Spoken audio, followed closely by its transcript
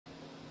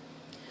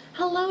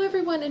Hello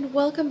everyone and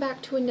welcome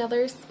back to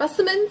another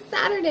Specimen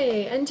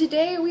Saturday, and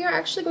today we are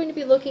actually going to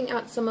be looking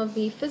at some of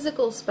the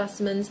physical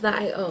specimens that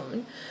I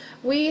own.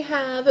 We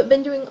have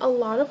been doing a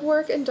lot of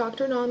work in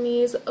Dr.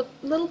 Nami's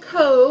little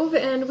cove,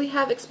 and we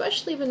have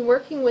especially been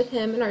working with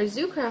him in our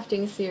zoo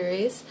crafting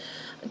series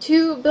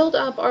to build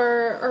up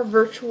our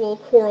virtual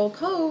coral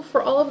cove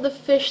for all of the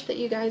fish that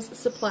you guys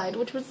supplied,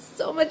 which was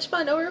so much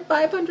fun. Over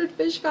 500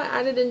 fish got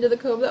added into the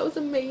cove. That was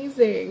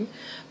amazing.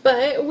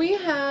 But we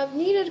have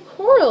needed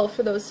coral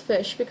for those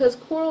fish because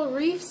coral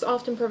reefs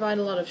often provide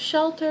a lot of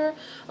shelter,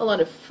 a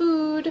lot of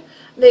food.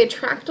 They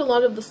attract a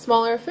lot of the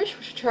smaller fish,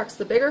 which attracts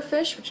the bigger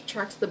fish, which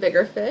attracts the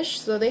bigger fish.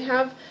 So they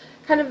have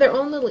kind of their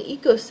own little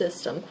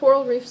ecosystem.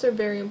 Coral reefs are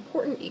very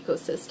important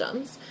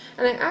ecosystems.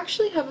 And I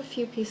actually have a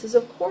few pieces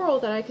of coral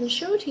that I can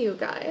show to you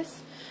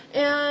guys.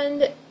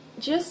 And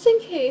just in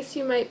case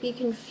you might be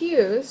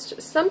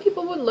confused, some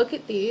people would look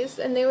at these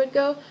and they would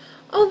go,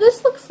 oh,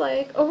 this looks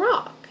like a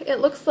rock. It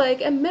looks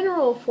like a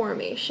mineral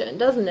formation,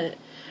 doesn't it?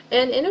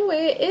 And in a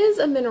way, it is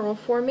a mineral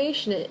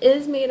formation. It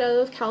is made out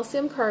of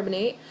calcium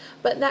carbonate,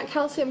 but that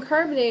calcium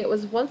carbonate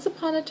was once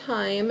upon a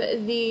time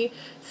the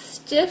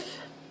stiff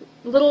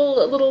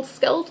little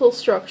skeletal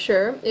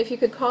structure, if you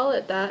could call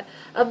it that,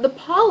 of the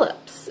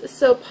polyps.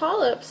 So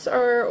polyps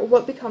are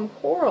what become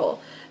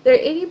coral. They're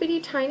itty bitty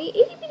tiny,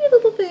 itty bitty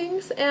little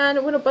things,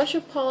 and when a bunch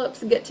of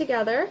polyps get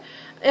together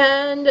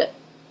and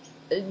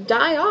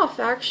die off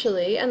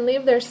actually and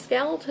leave their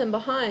skeleton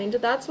behind,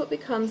 that's what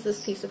becomes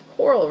this piece of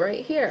coral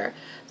right here.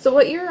 So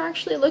what you're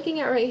actually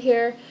looking at right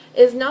here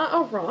is not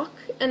a rock,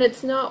 and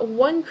it's not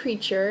one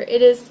creature.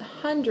 It is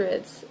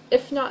hundreds,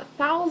 if not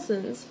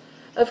thousands,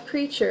 of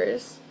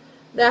creatures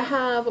that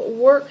have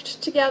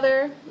worked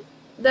together,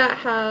 that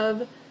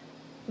have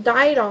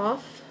died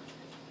off,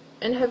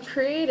 and have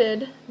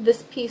created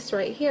this piece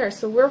right here.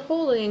 So we're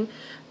holding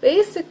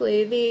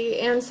basically the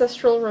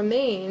ancestral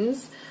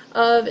remains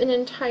of an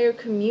entire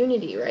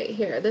community right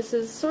here. This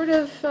is sort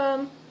of,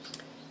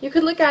 you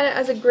could look at it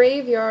as a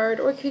graveyard,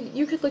 or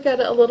you could look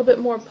at it a little bit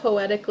more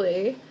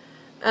poetically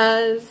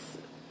as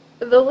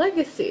the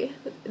legacy,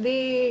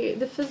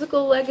 the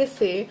physical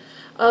legacy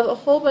of a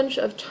whole bunch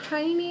of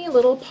tiny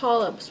little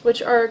polyps,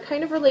 which are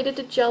kind of related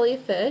to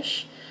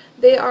jellyfish.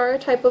 They are a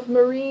type of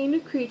marine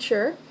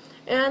creature,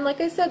 and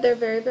like I said, they're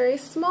very, very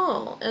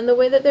small. And the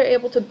way that they're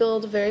able to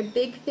build very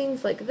big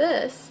things like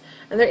this,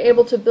 and they're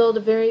able to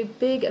build very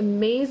big,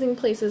 amazing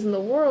places in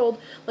the world,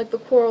 like the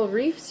coral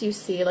reefs you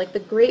see, like the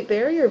Great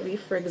Barrier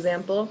Reef, for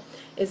example,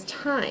 is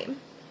time.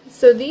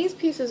 So these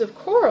pieces of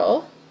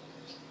coral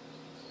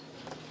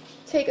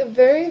take a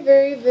very,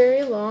 very,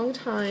 very long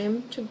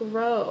time to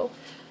grow.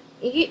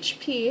 Each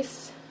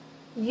piece,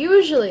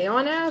 usually,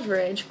 on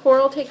average,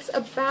 coral takes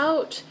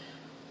about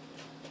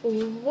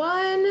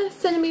 1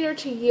 centimeter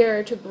to a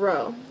year to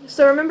grow.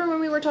 So remember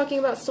when we were talking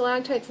about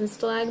stalactites and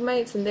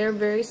stalagmites and their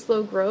very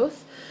slow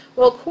growth?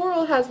 Well,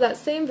 coral has that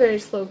same very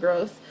slow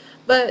growth,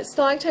 but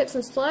stalactites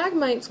and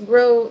stalagmites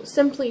grow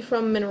simply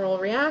from mineral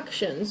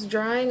reactions,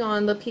 drying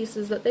on the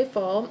pieces that they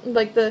fall.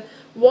 Like the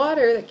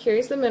water that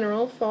carries the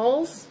mineral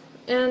falls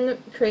and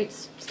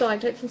creates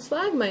stalactites and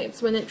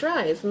stalagmites when it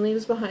dries and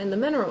leaves behind the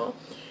mineral.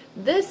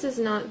 This is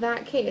not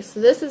that case.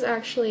 This is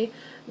actually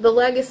the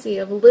legacy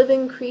of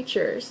living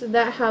creatures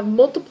that have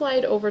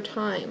multiplied over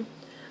time.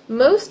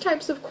 Most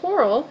types of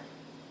coral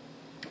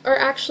are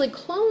actually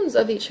clones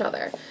of each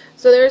other.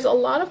 So there's a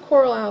lot of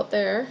coral out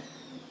there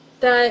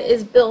that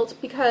is built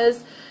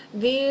because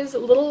these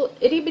little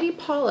itty-bitty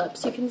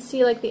polyps, you can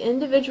see like the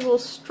individual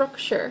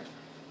structure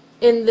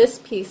in this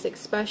piece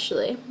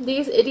especially.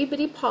 These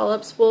itty-bitty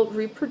polyps will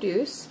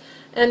reproduce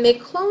and make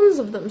clones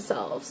of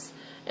themselves.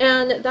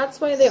 And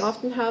that's why they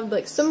often have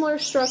like similar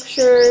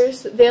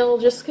structures. They'll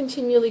just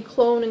continually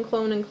clone and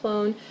clone and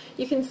clone.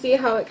 You can see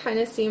how it kind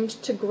of seemed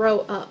to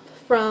grow up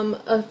from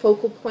a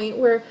focal point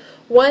where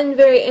one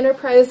very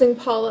enterprising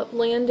polyp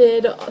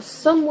landed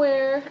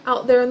somewhere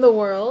out there in the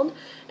world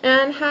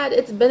and had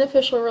its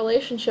beneficial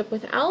relationship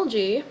with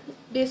algae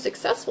be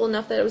successful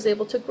enough that it was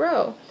able to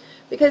grow.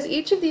 Because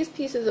each of these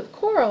pieces of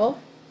coral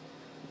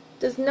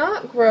does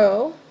not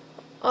grow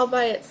all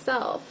by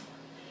itself.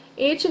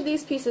 Each of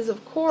these pieces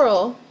of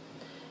coral,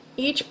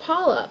 each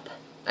polyp,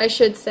 I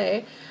should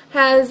say,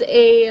 has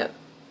a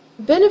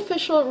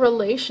beneficial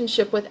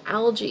relationship with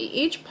algae.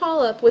 Each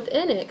polyp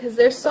within it, because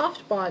they're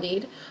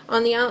soft-bodied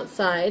on the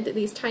outside,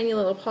 these tiny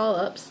little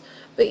polyps,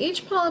 but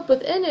each polyp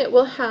within it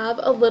will have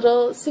a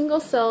little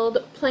single-celled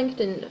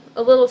plankton,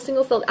 a little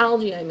single-celled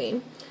algae, I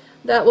mean,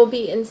 that will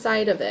be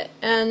inside of it.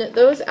 And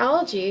those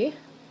algae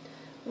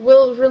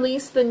will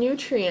release the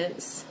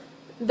nutrients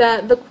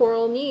that the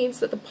coral needs,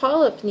 that the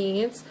polyp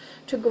needs,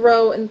 to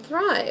grow and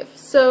thrive.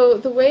 So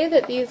the way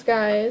that these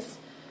guys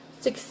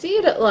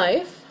succeed at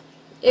life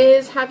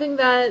is having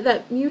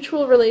that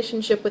mutual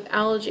relationship with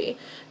algae.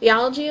 The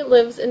algae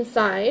lives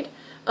inside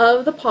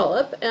of the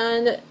polyp,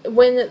 and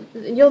when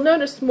you'll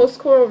notice most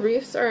coral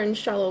reefs are in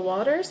shallow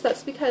waters,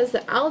 that's because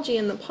the algae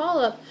in the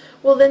polyp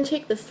will then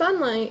take the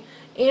sunlight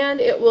and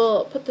it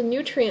will put the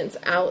nutrients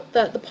out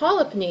that the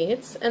polyp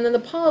needs, and then the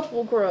polyp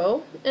will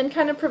grow and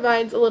kind of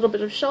provides a little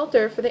bit of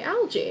shelter for the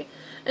algae.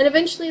 And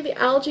eventually the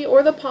algae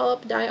or the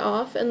polyp die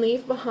off and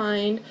leave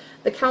behind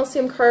the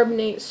calcium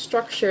carbonate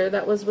structure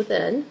that was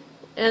within,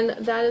 and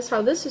that is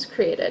how this is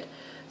created.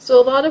 So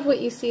a lot of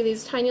what you see,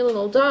 these tiny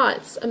little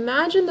dots,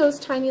 imagine those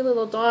tiny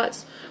little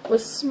dots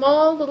with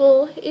small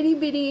little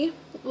itty-bitty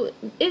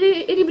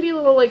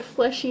little like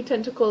fleshy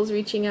tentacles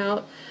reaching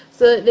out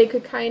so that they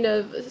could kind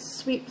of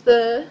sweep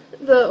the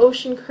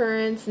ocean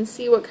currents and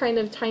see what kind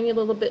of tiny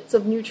little bits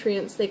of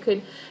nutrients they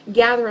could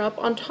gather up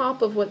on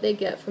top of what they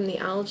get from the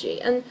algae.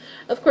 And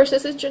of course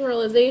this is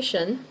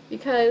generalization,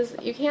 because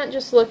you can't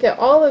just look at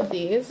all of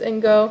these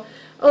and go,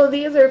 oh,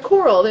 these are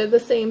coral, they're the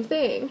same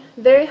thing.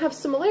 They have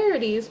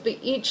similarities, but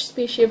each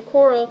species of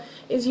coral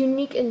is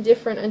unique and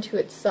different unto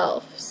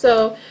itself.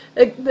 So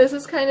this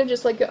is kind of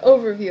just like an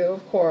overview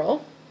of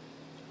coral.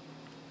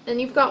 And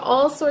you've got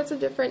all sorts of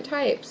different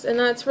types, and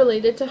that's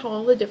related to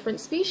all the different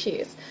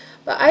species.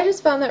 But I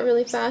just found that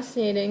really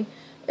fascinating,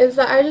 is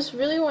that I just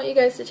really want you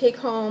guys to take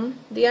home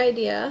the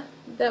idea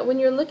that when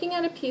you're looking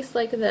at a piece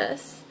like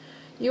this,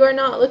 you are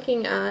not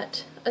looking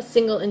at a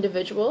single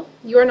individual,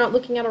 you are not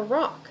looking at a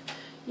rock.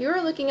 You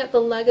are looking at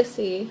the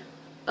legacy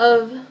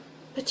of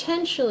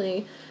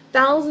potentially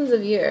thousands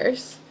of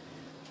years,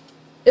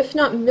 if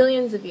not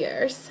millions of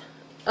years,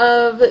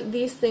 of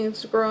these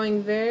things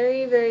growing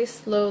very, very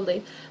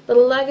slowly. The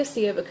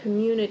legacy of a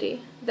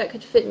community that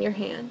could fit in your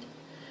hand.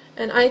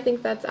 And I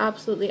think that's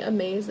absolutely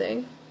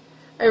amazing.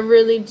 I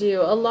really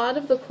do. A lot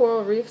of the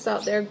coral reefs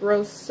out there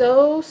grow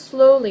so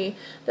slowly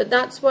that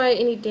that's why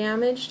any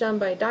damage done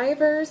by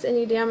divers,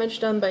 any damage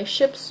done by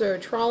ships or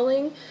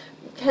trawling,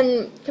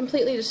 can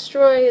completely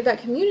destroy that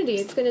community.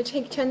 It's going to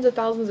take tens of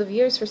thousands of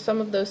years for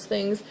some of those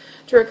things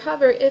to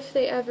recover, if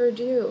they ever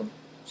do.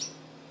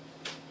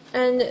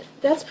 And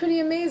that's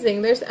pretty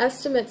amazing. There's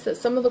estimates that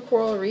some of the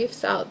coral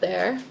reefs out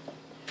there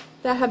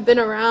that have been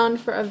around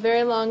for a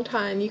very long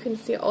time, you can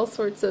see all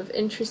sorts of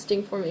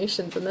interesting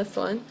formations in this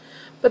one,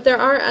 but there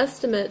are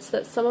estimates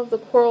that some of the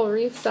coral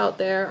reefs out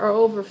there are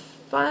over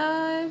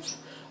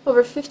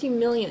 50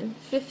 million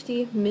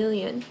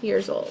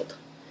years old.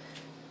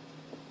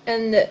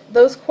 And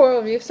those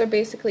coral reefs are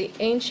basically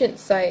ancient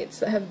sites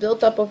that have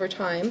built up over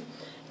time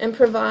and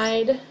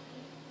provide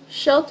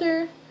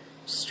shelter,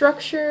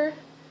 structure,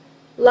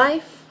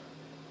 life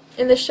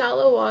in the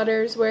shallow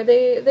waters where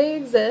they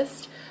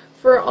exist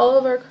for all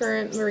of our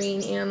current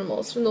marine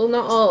animals. Well,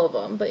 not all of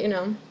them, but you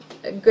know,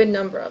 a good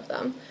number of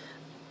them.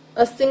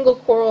 A single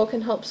coral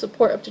can help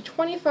support up to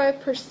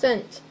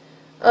 25%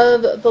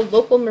 of the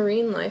local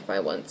marine life, I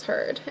once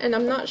heard. And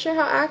I'm not sure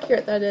how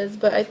accurate that is,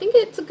 but I think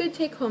it's a good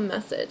take-home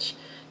message,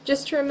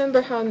 just to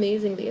remember how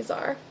amazing these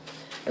are.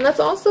 And that's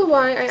also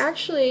why I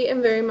actually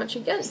am very much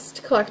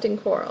against collecting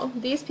coral.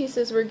 These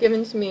pieces were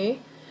given to me,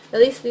 at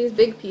least these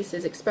big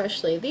pieces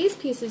especially. These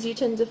pieces you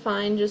tend to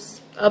find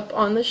just up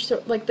on the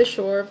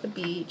shore of the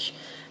beach,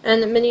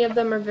 and many of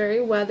them are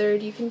very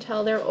weathered. You can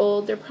tell they're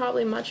old. They're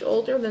probably much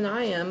older than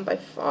I am by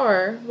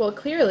far, well,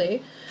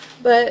 clearly,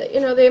 but you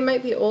know, they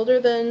might be older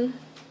than,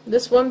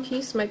 this one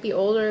piece might be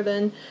older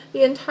than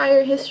the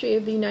entire history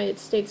of the United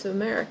States of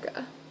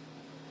America.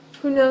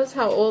 Who knows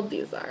how old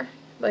these are?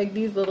 Like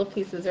these little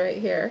pieces right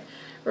here.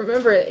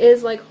 Remember, it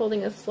is like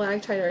holding a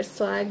stalactite or a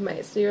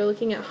stalagmite, so you're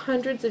looking at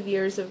hundreds of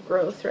years of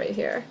growth right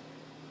here.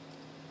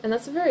 And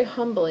that's a very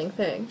humbling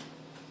thing.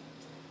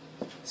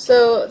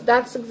 So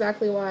that's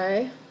exactly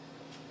why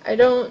I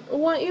don't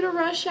want you to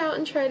rush out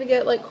and try to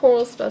get like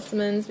coral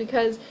specimens,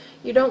 because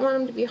you don't want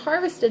them to be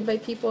harvested by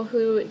people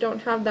who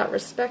don't have that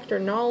respect or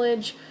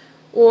knowledge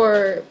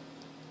or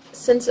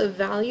sense of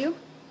value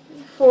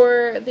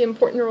for the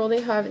important role they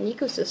have in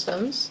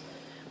ecosystems.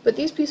 But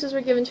these pieces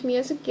were given to me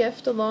as a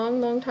gift a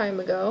long, long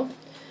time ago,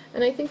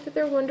 and I think that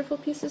they're wonderful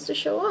pieces to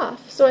show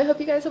off. So I hope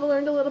you guys have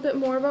learned a little bit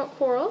more about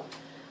coral.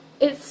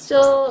 It's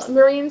still,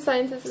 marine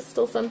sciences is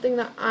still something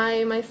that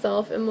I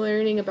myself am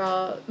learning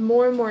about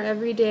more and more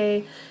every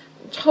day,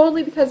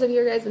 totally because of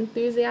your guys'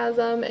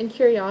 enthusiasm and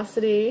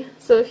curiosity.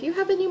 So if you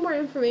have any more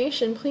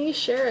information, please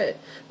share it.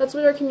 That's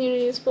what our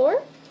community is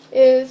for,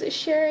 is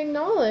sharing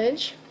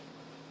knowledge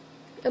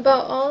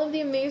about all of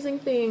the amazing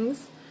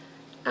things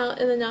out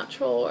in the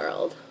natural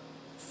world.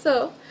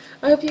 So,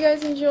 I hope you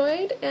guys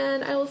enjoyed,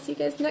 and I will see you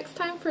guys next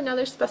time for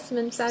another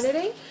Specimen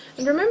Saturday.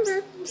 And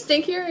remember,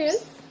 stay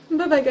curious.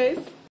 Bye-bye, guys.